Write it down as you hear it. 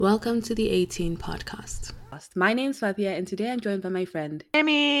Welcome to the 18 podcast. My name's Fathia, and today I'm joined by my friend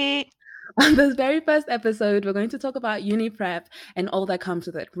Emmie. On this very first episode, we're going to talk about uni prep and all that comes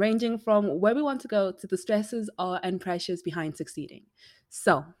with it, ranging from where we want to go to the stresses and pressures behind succeeding.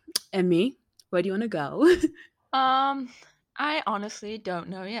 So, Emmie, where do you want to go? I honestly don't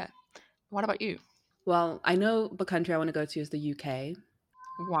know yet. What about you? Well, I know the country I want to go to is the UK.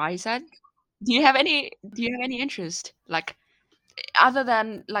 Why is that? Do you have any interest? Like other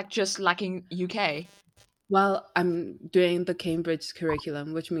than like just liking UK? Well, I'm doing the Cambridge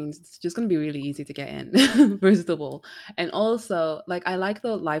curriculum, which means it's just going to be really easy to get in, first of all. And also, I like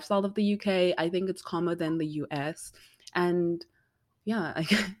the lifestyle of the UK. I think it's calmer than the US. And yeah,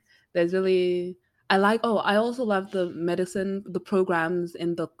 there's really, I also love the medicine, the programs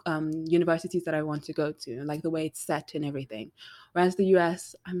in the universities that I want to go to, like the way it's set and everything. Whereas the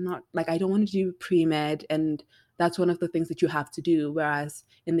US, I'm not, I don't want to do pre-med, and that's one of the things that you have to do. Whereas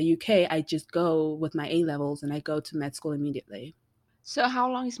in the UK, I just go with my A levels and I go to med school immediately. So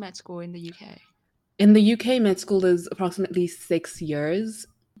how long is med school in the UK? In the UK, med school is approximately 6 years,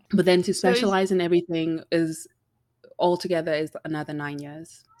 but then to So is specialize in everything is altogether is another 9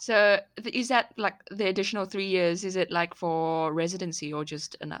 years. is that like the additional 3 years? Is it like for residency or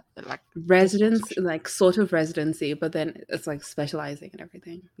just another like just for Residence, special? sort of residency, but then it's like specializing and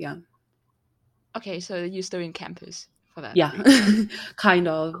everything. Yeah. Okay, so you're still in campus for that Yeah. 3 years. Kind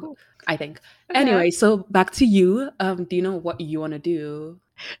of, Cool. I think. Okay. Anyway, so back to you. Do you know what you want to do?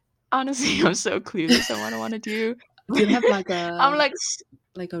 Honestly, I'm so clueless on what I want to do. Do you have I'm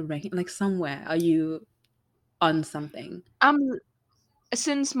like a rank, like somewhere? Are you on something? I'm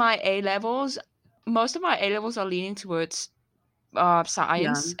since my A levels, most of my A levels are leaning towards Yeah.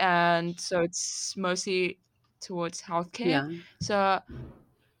 science, and so it's mostly towards healthcare. Yeah. So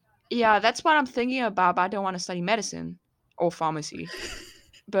yeah, that's what I'm thinking about. But I don't want to study medicine or pharmacy.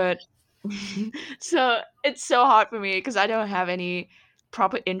 But so it's so hard for me because I don't have any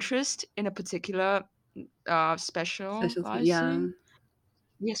proper interest in a particular Specialty. Yeah. specializing,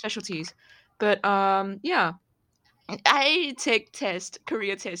 yeah, specialties. But yeah, I take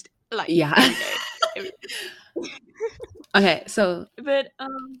career test like Yeah. every day. Every- Okay, so but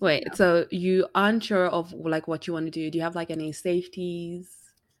wait, yeah, so you aren't sure of like what you want to do. Do you have like any safeties?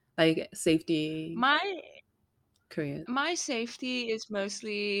 Like safety my career? my safety is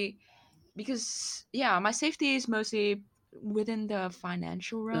mostly because yeah, my safety is mostly within the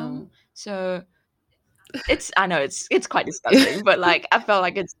financial realm. Oh. So I know it's quite disgusting, but like I felt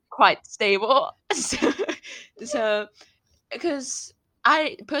like it's quite stable. So because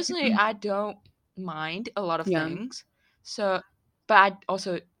I personally I don't mind a lot of Yeah. things. So but I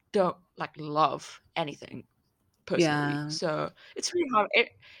also don't like love anything personally. Yeah. So it's really hard.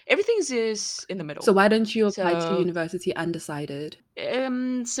 Everything is in the So middle. why don't you apply to So university undecided?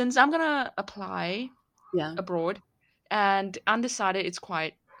 since I'm gonna apply Yeah. abroad and undecided, it's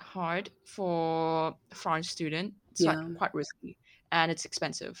quite hard for a foreign student. It's like Yeah. quite risky and it's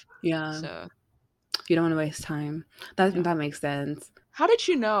expensive. Yeah. So You don't want to waste time. That yeah. that makes sense. How did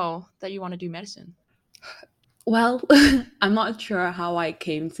you know that you want to do medicine? Well, I'm not sure how I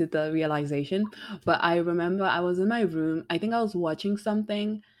came to the realization, but I remember I was in my room. I think I was watching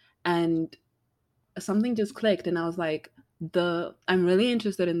something and something just clicked and I was like, I'm really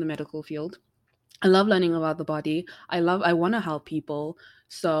interested in the medical field. I love learning about the body. I want to help people.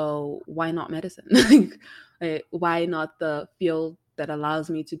 So why not medicine? Why not the field that allows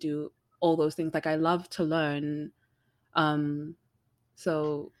me to do all those things? Like I love to learn. Um,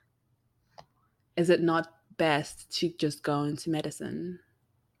 so is it not best to just go into medicine?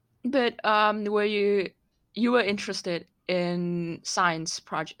 But were you were interested in science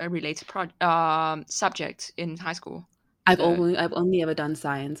project related subjects in high school? So I've only ever done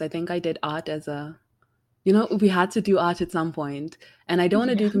science. I think I did art as a we had to do art at some point, and I don't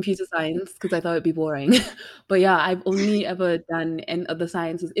want to yeah. do computer science because I thought it'd be boring. But yeah, I've only ever done any of the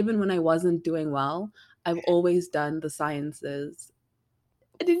sciences. Even when I wasn't doing well, I've always done the sciences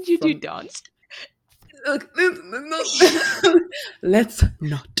Didn't you do from. dance? Let's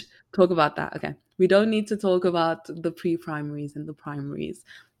not talk about that. Okay, we don't need to talk about the pre-primaries and the primaries.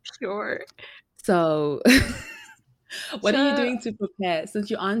 Sure. So, what are you So doing to prepare since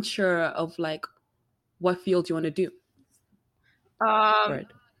you aren't sure of like what field you want to do for um it?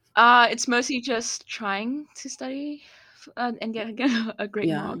 it's mostly just trying to study and get a great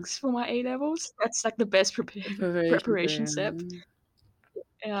Yeah, marks for my A levels. That's like the best preparation for preparation step.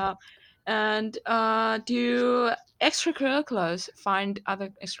 Yeah, and do extracurriculars. Find other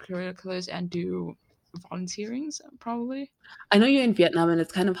extracurriculars and do volunteerings probably. I know you're in Vietnam and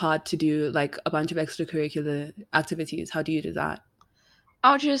it's kind of hard to do like a bunch of extracurricular activities. How do you do that?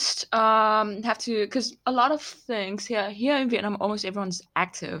 I'll just have to, because a lot of things here in Vietnam, almost everyone's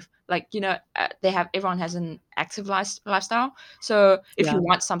active. Like, everyone has an active lifestyle. So if you Yeah,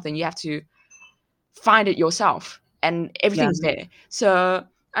 want something, you have to find it yourself, and yeah, everything's there. So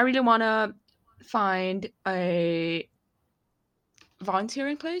I really want to find a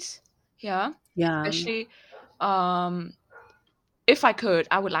volunteering place. Yeah, yeah. especially um, if I could,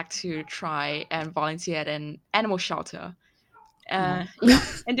 I would like to try and volunteer at an animal shelter. Oh, Yeah,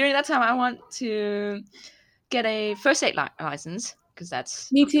 and during that time, I want to get a first aid license, because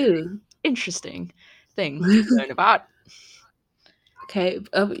that's me a very too. interesting thing to learn about. Okay,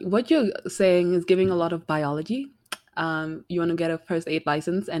 what you're saying is giving a lot of biology. You want to get a first aid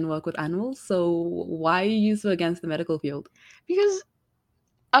license and work with animals. So why are you so against the medical field? Because,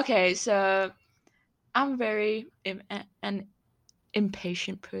 okay, so I'm very an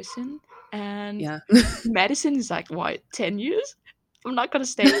impatient person, and Yeah. medicine is like, what, 10 years? I'm not gonna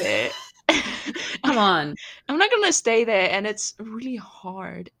stay there. Come on. I'm not gonna stay there, and it's really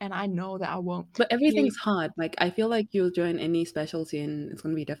hard, and I know that I won't But be, everything's hard. Like I feel like you'll join any specialty and it's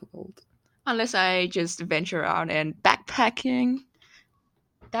gonna be difficult. unless I just venture out and backpacking.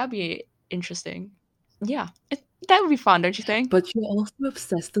 That'd be interesting. Yeah, that would be fun, don't you think? But you're also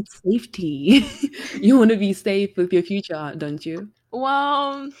obsessed with safety. You want to be safe with your future, don't you?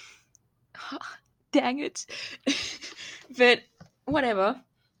 Well, dang it. But whatever.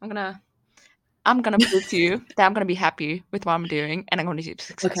 I'm gonna I'm gonna prove to you that I'm gonna be happy with what I'm doing, and I'm gonna be Okay.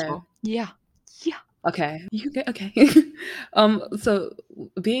 successful. Yeah. Yeah. Okay. You get okay. So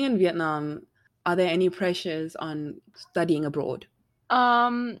being in Vietnam, are there any pressures on studying abroad?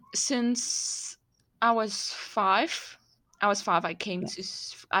 Since I was five, Yeah.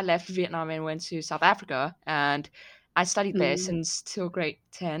 I left Vietnam and went to South Africa, and I studied there Mm, since till grade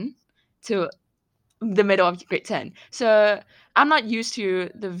 10, till the middle of grade 10. So I'm not used to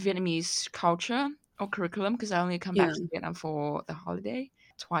the Vietnamese culture or curriculum, because I only come back yeah. to Vietnam for the holiday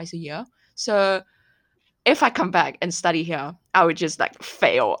twice a year. So if I come back and study here, I would just like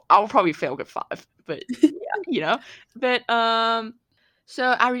fail. I'll probably fail grade 5, but yeah, But so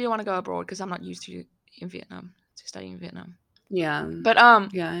I really want to go abroad, because I'm not used in Vietnam to studying in Vietnam. Yeah. But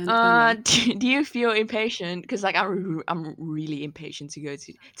Yeah, I understand that. do you feel impatient? Because like I'm really impatient to go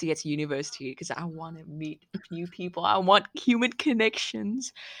to get to university, because I want to meet new people. I want human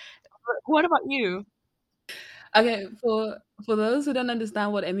connections. But what about you? Okay, for those who don't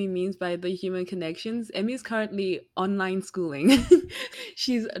understand what Emmy means by the human connections, Emmy is currently online schooling.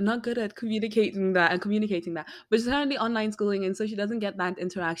 She's not good at communicating that, but she's currently online schooling, and so she doesn't get that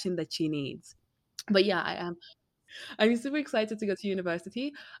interaction that she needs. But yeah, I am. I'm super excited to go to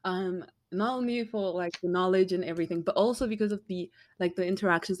university. Not only for like the knowledge and everything, but also because of the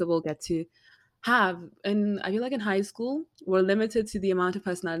interactions that we'll get to have. And I feel like in high school, we're limited to the amount of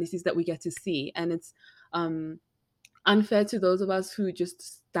personalities that we get to see, and it's um unfair to those of us who just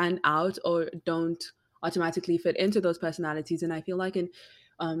stand out or don't automatically fit into those personalities. And I feel like in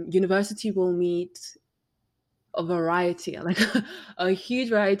university, we'll meet a variety, like a huge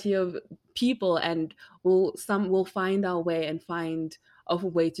variety of people, and we'll find our way and find a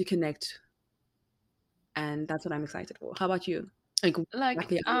way to connect. And that's what I'm excited for. How about you? Like, what Like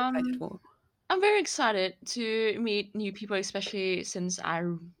exactly are you excited for? I'm very excited to meet new people, especially since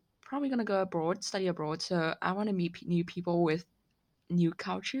I'm probably gonna go abroad, study abroad. So I want to meet new people with new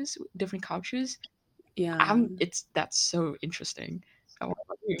cultures, different cultures. Yeah. I'm it's That's so interesting. What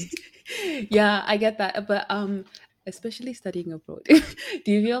about you? Yeah, I get that. But especially studying abroad.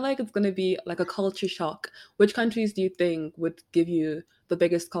 Do you feel like it's gonna be like a culture shock? Which countries do you think would give you the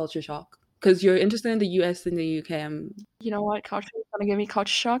biggest culture shock? Because you're interested in the US and the UK. You know what culture is gonna give me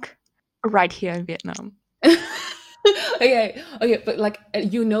culture shock? Right here in Vietnam. Okay, okay, but like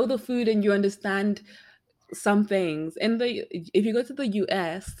you know the food and you understand some things. In the if you go to the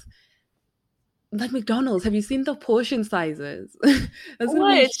US, like McDonald's, have you seen the portion sizes? That's gonna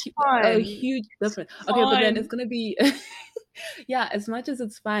What? be It's a fun. huge It's difference. Okay, but then it's fun. gonna be, yeah. As much as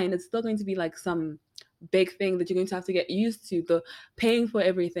it's fine, it's still going to be like some big thing that you're going to have to get used to. The paying for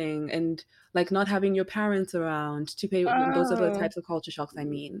everything and like not having your parents around to pay. Those are the Oh. types of culture shocks I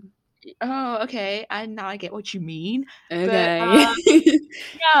mean. Oh, okay. I get what you mean. But Okay.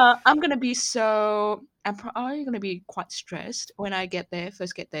 yeah, I'm probably gonna be quite stressed when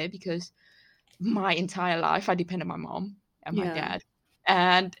first get there, because my entire life I depend on my mom and my Yeah. dad.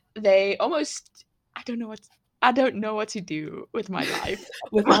 And they almost I don't know what to do with my life.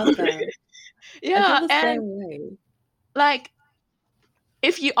 Without them, I feel Yeah, the and same way. like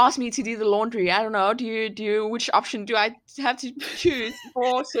if you ask me to do the laundry, I don't know, which option do I have to choose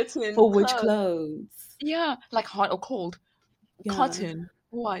for certain For which clothes? clothes? Yeah, like hot or cold. Yeah. cotton.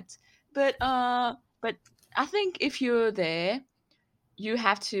 What? But I think if you're there, you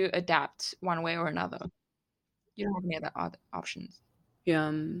have to adapt one way or another. You don't have any other options.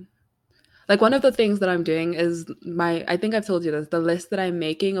 Yeah. Like one of the things that I'm doing is I think I've told you this, the list that I'm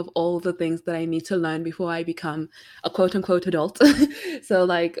making of all the things that I need to learn before I become a quote unquote adult. So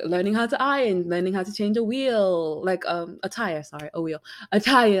like learning how to iron, learning how to change a wheel, like a tire, sorry, a wheel, a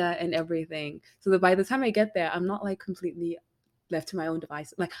tire and everything. So that by the time I get there, I'm not like completely left to my own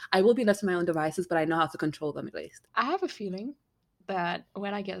devices. Like I will be left to my own devices, but I know how to control them at least. I have a feeling that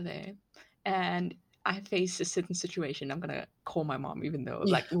when I get there and I face a certain situation, I'm gonna call my mom, even though Yeah.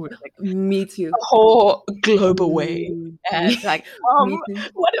 like we're like Me a too. whole global way. Me, And me, like, me too.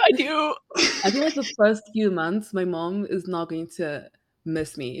 what do I do? I feel like the first few months, my mom is not going to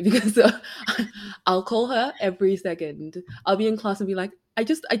miss me because I'll call her every second. I'll be in class and be like, I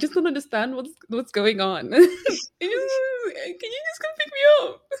just don't understand what's going on. Can you just come pick me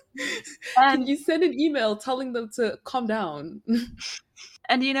up? Can and you send an email telling them to calm down?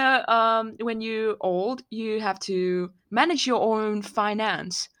 and when you're old, you have to manage your own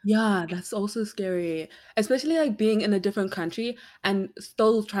finance. Yeah, that's also scary. Especially like being in a different country and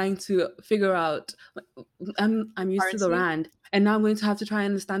still trying to figure out I'm used to the Currency. rand and now I'm going to have to try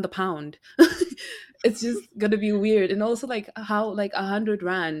and understand the pound. It's just gonna be weird. And also like how like 100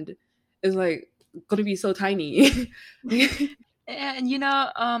 rand is like gonna be so tiny. And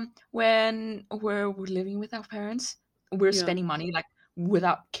when we're living with our parents, we're Yeah. spending money like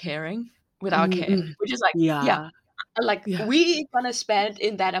without caring, without care. Mm-mm. We're just like, yeah, Yeah. like Yeah. we gonna spend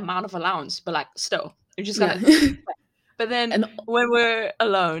in that amount of allowance, but like still, you're just Yeah. gonna. But then And when we're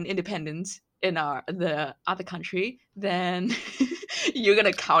alone, independent in the other country, then you're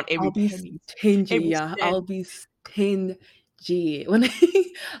gonna count I'll every be penny, stingy, every yeah. cent. I'll be stingy when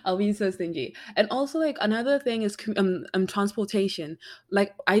I'll be so stingy. And also, like another thing is transportation.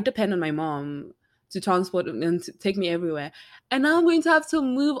 Like I depend on my mom to transport and to take me everywhere, and now I'm going to have to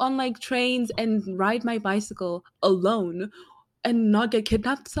move on like trains and ride my bicycle alone and not get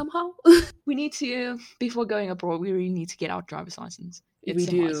kidnapped somehow. We need to before going abroad. We really need to get our driver's license. We It's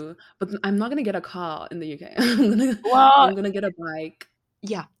a must. do, but I'm not gonna get a car in the UK. Well, I'm gonna get a bike.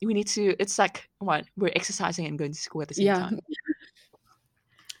 yeah, we need to. It's like what we're exercising and going to school at the same Yeah, time.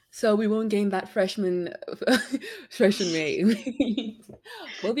 so we won't gain that freshman rate.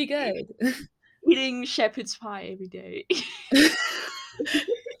 We'll be good. Eating shepherd's pie every day.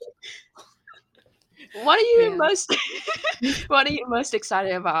 What are But you yeah, most What are you most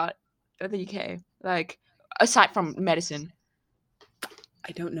excited about the UK? Like aside from medicine.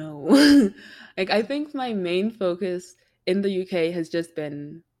 I don't know. Like I think my main focus in the UK has just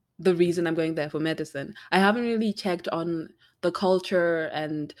been the reason I'm going there for medicine. I haven't really checked on the culture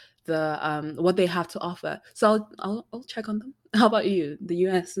and the what they have to offer. So I'll check on them. How about you? The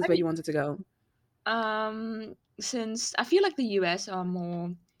US is I where mean, you wanted to go. since I feel like the US are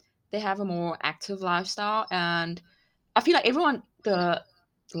more, they have a more active lifestyle, and I feel like everyone the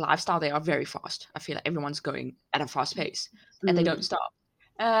lifestyle they are very fast. I feel like everyone's going at a fast pace and they don't Mm, stop.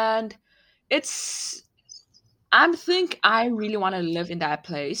 And it's I think I really want to live in that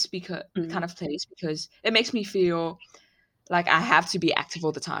place because mm, kind of place because it makes me feel like I have to be active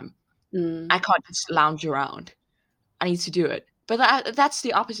all the time. mm. I can't just lounge around. I need to do it. But that's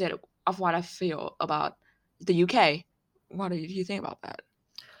the opposite of what I feel about the UK. What do you think about that?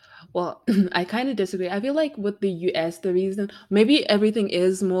 Well, I kind of disagree. I feel like with the US, the reason maybe everything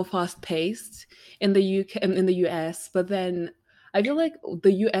is more fast paced in the UK and in the US, but then I feel like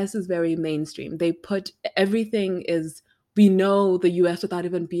the US is very mainstream. They put everything is we know the US without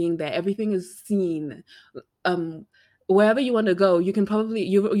even being there. Everything is seen. Um, Wherever you want to go, you can probably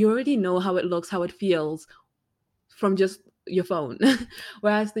you already know how it looks, how it feels from just your phone.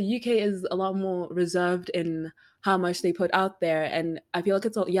 Whereas the UK is a lot more reserved in how much they put out there. And I feel like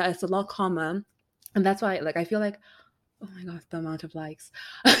it's a lot calmer. And that's why like I feel like oh my god, the amount of likes.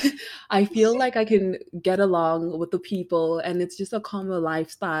 I feel like I can get along with the people and it's just a calmer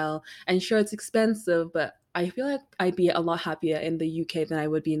lifestyle. And sure it's expensive, but I feel like I'd be a lot happier in the UK than I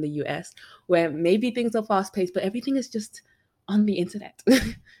would be in the US, where maybe things are fast paced, but everything is just on the internet.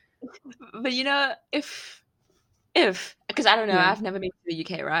 But if because I don't know, Yeah. I've never been to the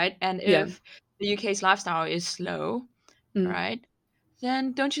UK, right? And Yeah. if the UK's lifestyle is slow, Mm. right?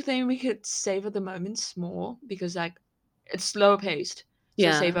 Then don't you think we could savor the moments more because like it's slow paced,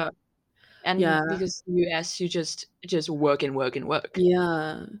 so Yeah. savor. And Yeah. because the US, you just work and work and work.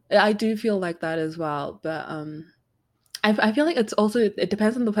 Yeah, I do feel like that as well. But I feel like it's also it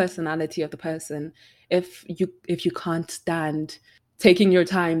depends on the personality of the person. If you can't stand taking your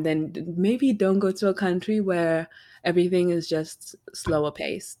time, then maybe don't go to a country where everything is just slower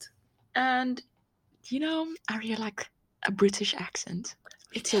paced. And I really like a British accent.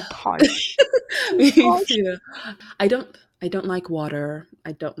 Me It's so too. posh. So Me posh. too. I don't like water.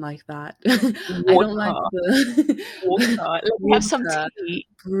 I don't like that. I don't like Water. the Water. Let's have some water. tea.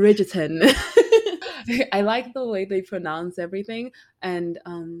 Bridgerton. I like the way they pronounce everything, and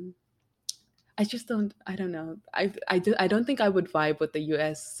I just don't. I don't know. I don't think I would vibe with the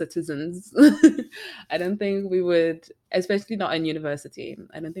U.S. citizens. I don't think we would, especially not in university.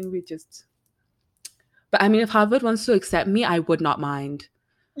 I don't think we just. But I mean, if Harvard wants to accept me, I would not mind.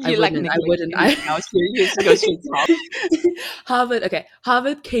 I You like wouldn't. I wouldn't. negotiate now, so you used to go straight to Harvard. Harvard. Okay,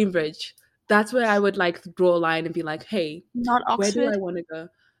 Harvard, Cambridge. That's where I would like draw a line and be like, hey, Not where do I Oxford? want to go?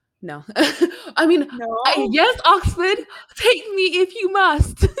 No. I mean, No. yes, Oxford, take me if you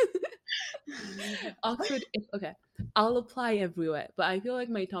must. Oxford, okay, I'll apply everywhere, but I feel like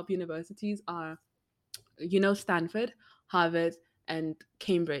my top universities are, Stanford, Harvard, and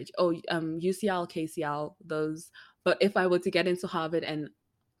Cambridge. Oh, UCL, KCL, those. But if I were to get into Harvard and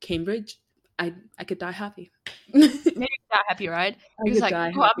Cambridge, I could die happy. I Maybe not happy, right? Because could like,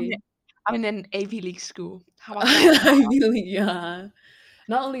 die oh, happy. I'm in an Ivy League school. How about that? I really, yeah.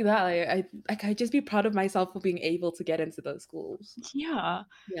 Not only that, I just be proud of myself for being able to get into those schools. Yeah.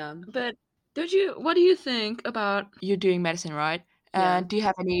 Yeah, But don't you what do you think about you're doing medicine, right? yeah. And do you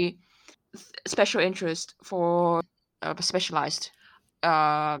have any special interest for specialized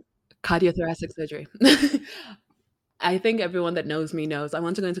uh Cardiothoracic surgery. I think everyone that knows me knows I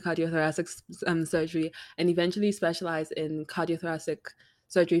want to go into cardiothoracic surgery and eventually specialize in cardiothoracic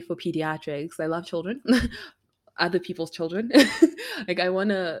surgery for pediatrics. I love children, other people's children. Like I want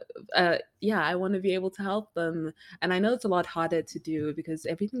to be able to help them. And I know it's a lot harder to do because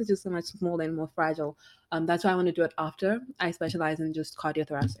everything is just so much smaller and more fragile. That's why I want to do it after I specialize in just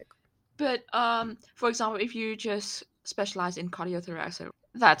cardiothoracic. but for example, if you just specialize in cardiothoracic,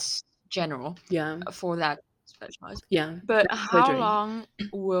 that's general Yeah, for that specialized. yeah, But that's how surgery. long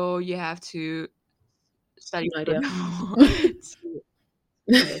will you have to study No idea. furthermore to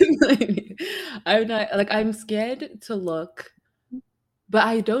get to? I'm not like I'm scared to look, but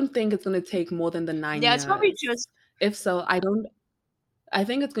I don't think it's gonna take more than the nine Yeah, it's probably years. just If so, I don't. I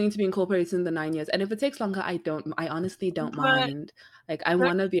think it's going to be incorporated in the 9 years, and if it takes longer, I don't. I honestly don't but mind. Like I don't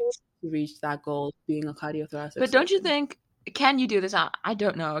want to be you able to reach that goal, of being a cardiothoracic But don't you surgeon. think can you do this? I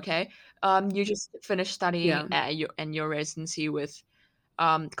don't know, okay? You just finished studying Yeah, at your residency with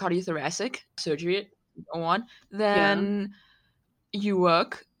cardiothoracic surgery on, yeah, then you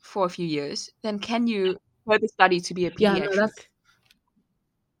work for a few years. Then can you further study to be a yeah. No, pediatric? that's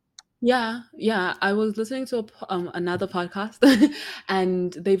yeah, yeah. I was listening to another podcast,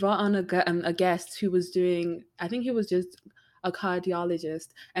 and they brought on a guest who was doing. I think he was just a cardiologist,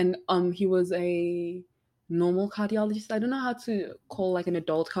 and he was a normal cardiologist. I don't know how to call like an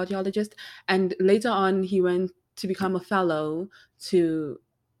adult cardiologist. And later on, he went to become a fellow to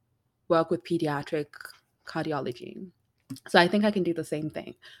work with pediatric cardiology. So I think I can do the same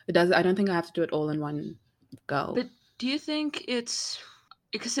thing. It does. I don't think I have to do it all in one go. But do you think it's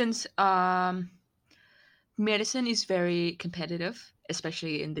because since medicine is very competitive,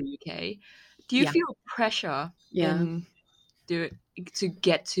 especially in the UK, do you Yeah, feel pressure yeah. in do to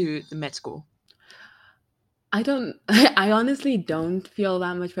get to the med school? I don't. I honestly don't feel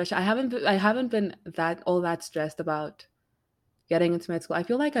that much pressure. I haven't been that all that stressed about getting into med school. I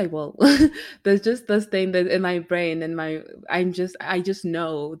feel like I will. There's just this thing that in my brain and my I just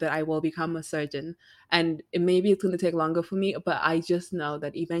know that I will become a surgeon, and maybe it's going to take longer for me, but I just know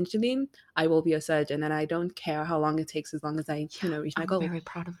that eventually I will be a surgeon, and I don't care how long it takes as long as I Yeah, reach my I'm goal. very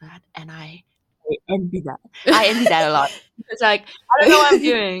proud of that, and I envy that. I envy that a lot. It's like I don't know what I'm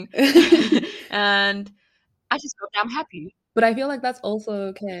doing, and I just hope I'm happy. But I feel like that's also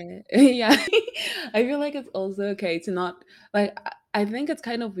okay. Yeah. I feel like it's also okay to not like I think it's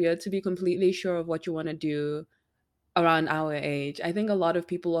kind of weird to be completely sure of what you want to do around our age. I think a lot of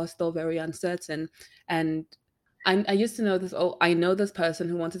people are still very uncertain. And I used to know this. Oh, I know this person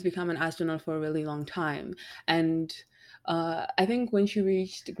who wanted to become an astronaut for a really long time. And I think when she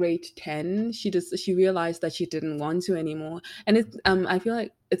reached grade 10, she realized that she didn't want to anymore. And I feel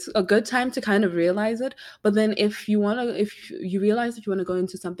like it's a good time to kind of realize it. But then if you realize that you want to go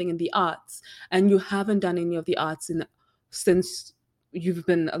into something in the arts and you haven't done any of the arts since you've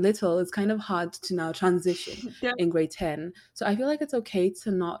been a little, it's kind of hard to now transition Yeah. in grade 10. So I feel like it's okay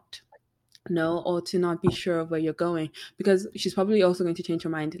to not know or to not be sure of where you're going because she's probably also going to change her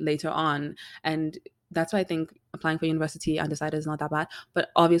mind later on. And that's why I think applying for university undecided is not that bad. But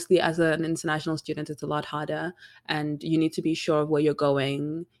obviously, as an international student, it's a lot harder, and you need to be sure of where you're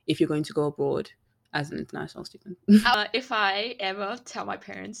going if you're going to go abroad as an international student. If I ever tell my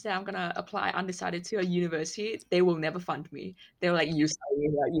parents that I'm gonna apply undecided to a university, they will never fund me. They're like, "You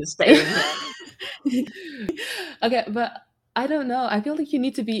studying here, you staying here." Okay, but I don't know. I feel like you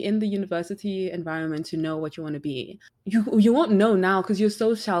need to be in the university environment to know what you want to be. You won't know now because you're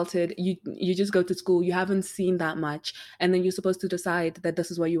so sheltered. You just go to school. You haven't seen that much, and then you're supposed to decide that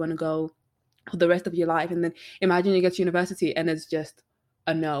this is where you want to go for the rest of your life. And then imagine you get to university and it's just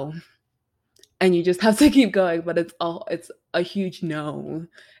a no, and you just have to keep going. But it's a huge no.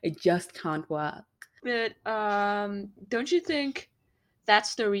 It just can't work. But don't you think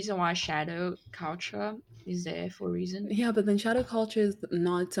that's the reason why shadow culture is there for a reason? Yeah, but then shadow culture is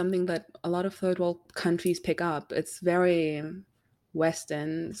not something that a lot of third world countries pick up. It's very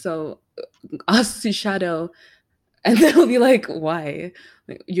Western. So us to shadow, and they'll be like, "Why?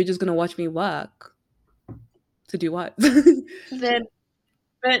 Like, you're just gonna watch me work to do what?" Then,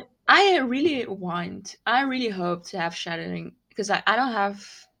 but I really hope to have shadowing because I don't have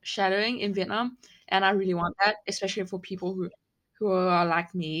shadowing in Vietnam, and I really want that, especially for people who are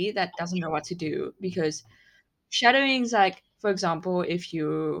like me that doesn't know what to do because shadowing is like, for example, if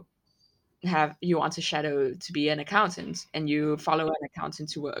you want to shadow to be an accountant and you follow an accountant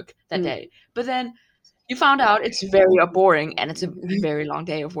to work that Mm. day, but then you found out it's very boring and it's a very long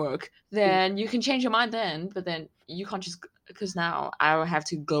day of work, then you can change your mind then, but then you can't just because now I have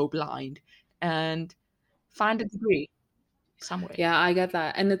to go blind and find a degree some way. Yeah, I get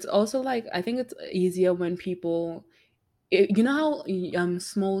that, and it's also like I think it's easier when people you know how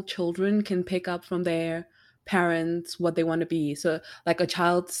small children can pick up from their parents what they want to be. So like a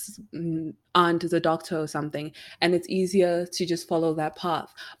child's aunt is a doctor or something, and it's easier to just follow that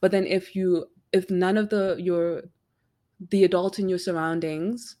path. But then if none of the adults in your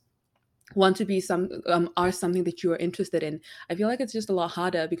surroundings want to be are something that you are interested in, I feel like it's just a lot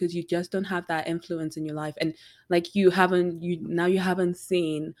harder because you just don't have that influence in your life. And like you haven't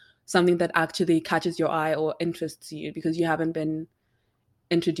seen something that actually catches your eye or interests you because you haven't been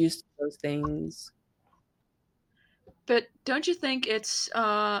introduced to those things. But don't you think it's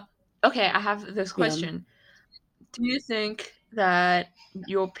okay, I have this Yeah. question. Do you think that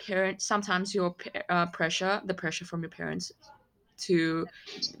your parents sometimes pressure the pressure from your parents to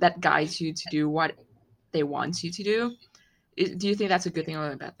that guides you to do what they want you to do, do you think that's a good thing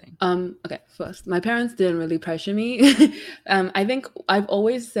or a bad thing? Okay, first, my parents didn't really pressure me. I think I've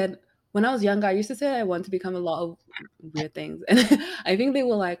always said when I was younger, I used to say I want to become a lot of weird things. And I think they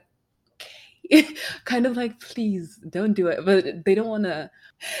were like, okay, kind of like, please don't do it. But they don't,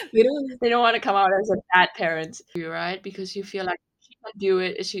 They don't want to come out as a bad parent, you right? Because you feel like she can do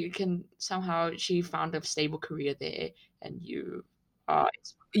it. She can somehow she found a stable career there, and you are.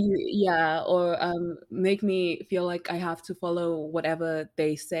 yeah, or make me feel like I have to follow whatever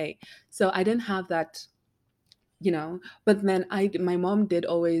they say. So I didn't have that, but then my mom did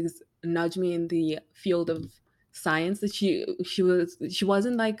always nudge me in the field of science. That she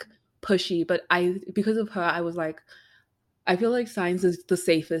wasn't like pushy, but I because of her I was like, I feel like science is the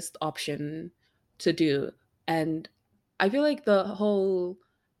safest option to do. And I feel like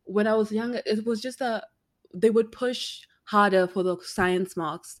when I was younger, it was just they would push harder for the science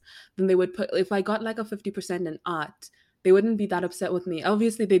marks than they would put. If I got like a 50% in art, they wouldn't be that upset with me.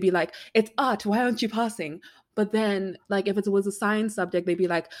 Obviously, they'd be like, it's art, why aren't you passing? But then, like, if it was a science subject, they'd be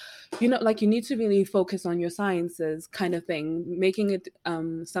like, like you need to really focus on your sciences, kind of thing, making it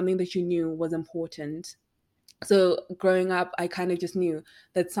something that you knew was important. So growing up, I kind of just knew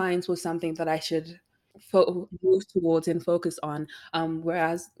that science was something that I should move towards and focus on.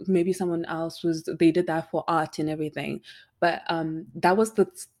 Whereas maybe someone else they did that for art and everything. But that was the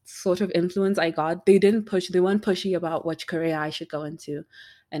sort of influence I got. They weren't pushy about which career I should go into.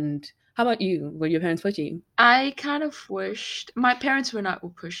 And how about you? Were your parents pushy? I kind of wished my parents were not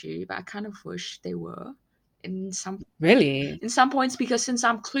pushy, but I kind of wish they were in some Really? points because since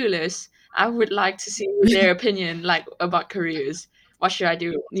I'm clueless, I would like to see their opinion like about careers. What should I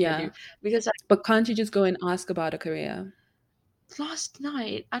do? What should I do? Yeah. Because But can't you just go and ask about a career? last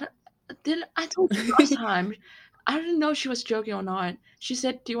night, I told you last time, I didn't know she was joking or not. She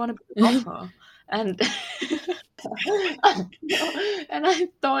said, "Do you want to be a golfer?" And I don't know. And I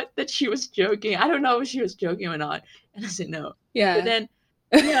thought that she was joking. I don't know if she was joking or not. And I said no. But Yeah. then,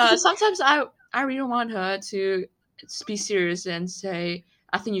 yeah, sometimes I really want her to be serious and say,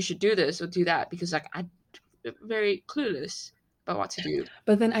 "I think you should do this or do that," because like I'm very clueless about what to do.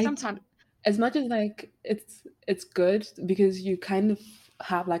 But then Sometimes, as much as like it's good because you kind of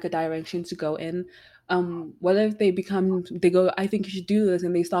have like a direction to go in. what if they go, I think you should do this,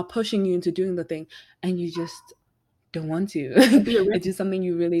 and they start pushing you into doing the thing, and you just don't want to. Be a It's rebel. just something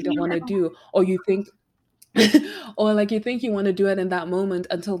you really Be don't a want to rebel. do, or you think or like you think you want to do it in that moment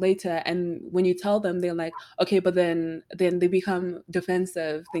until later, and when you tell them, they're like, okay, but then they become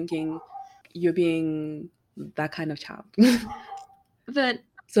defensive, thinking you're being that kind of child. But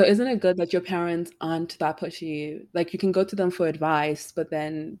So isn't it good that your parents aren't that pushy? Like you can go to them for advice, but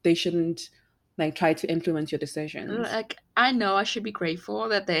then they shouldn't like try to influence your decisions. like I know I should be grateful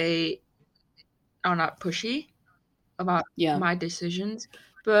that they are not pushy about Yeah. my decisions,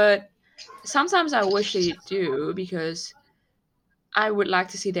 but sometimes I wish they do because I would like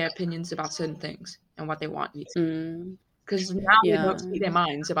to see their opinions about certain things and what they want me to. Mm, Because now they yeah. don't speak their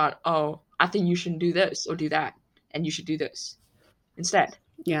minds about, oh, I think you shouldn't do this or do that, and you should do this instead.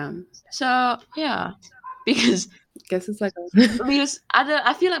 Yeah. So yeah, because Guess it's like a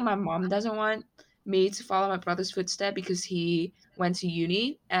I feel like my mom doesn't want me to follow my brother's footstep because he went to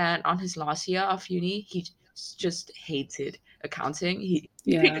uni, and on his last year of uni he just hated accounting. He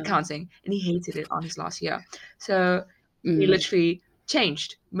picked yeah. accounting and he hated it on his last year. So he Mm, literally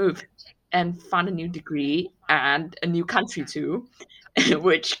changed, moved, and found a new degree and a new country too,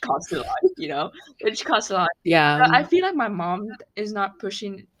 which costs a lot, which costs a lot. yeah, So I feel like my mom is not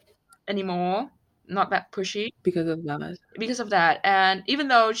pushing anymore, not that pushy because of that. because of that. And even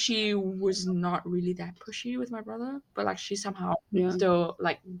though she was not really that pushy with my brother, but like she somehow Yeah. still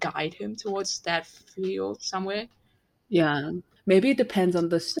like guide him towards that field somewhere. Yeah, maybe it depends on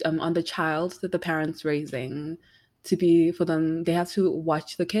the child that the parents raising. To be for them, they have to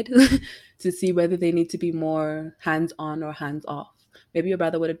watch the kid to see whether they need to be more hands on or hands off. Maybe your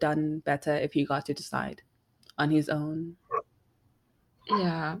brother would have done better if he got to decide on his own.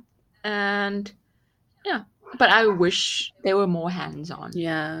 Yeah. And yeah. But I wish they were more hands on.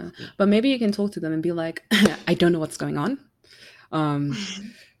 Yeah, but maybe you can talk to them and be like, "I don't know what's going on. Um,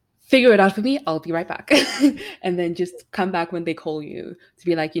 figure it out for me. I'll be right back." And then just come back when they call you to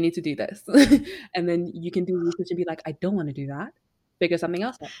be like, you need to do this. And then you can do research and be like, I don't want to do that. Figure something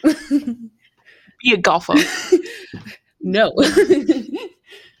else out. Be a golfer. No.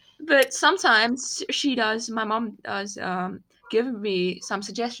 But sometimes she does, my mom does give me some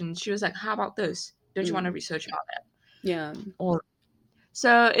suggestions. She was like, how about this? Don't you want to Mm, research about that? yeah. Or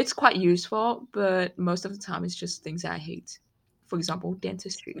so it's quite useful, but most of the time it's just things that I hate. For example,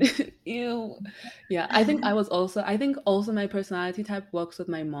 dentistry. Ew. Yeah, I think also my personality type works with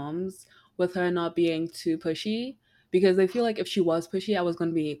my mom's, with her not being too pushy, because I feel like if she was pushy, I was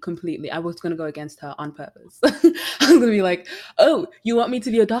going to go against her on purpose. I was going to be like, "Oh, you want me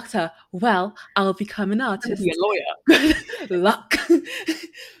to be a doctor? Well, I'll become an To be a artist. lawyer. Good luck.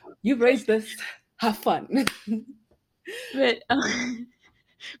 You've raised this. Have fun." But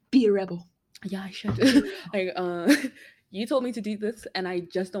be a rebel. Yeah, I should. Like, you told me to do this, and I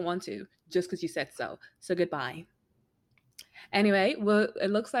just don't want to, just because you said so. So goodbye. Anyway, well, it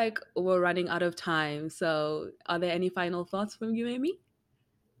looks like we're running out of time. So, are there any final thoughts from you, Amy?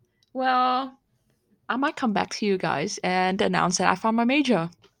 Well, I might come back to you guys and announce that I found my major.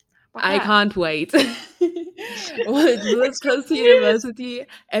 About I that. can't wait. When Lewis It's so goes to cute. university,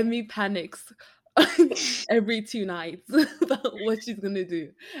 Emmy panics every 2 nights about what she's gonna do,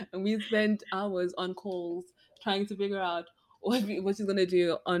 and we spend hours on calls trying to figure out what she's gonna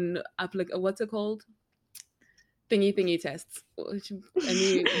do on what's it called, thingy tests. I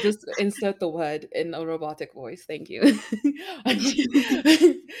mean, just insert the word in a robotic voice. Thank you.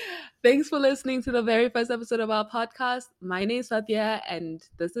 Thanks for listening to the very first episode of our podcast. My name is Fathia, and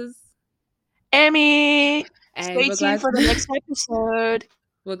this is, Emmie, and stay tuned for the next episode.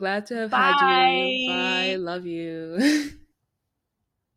 we're glad to have had you. Bye. Bye. Love you.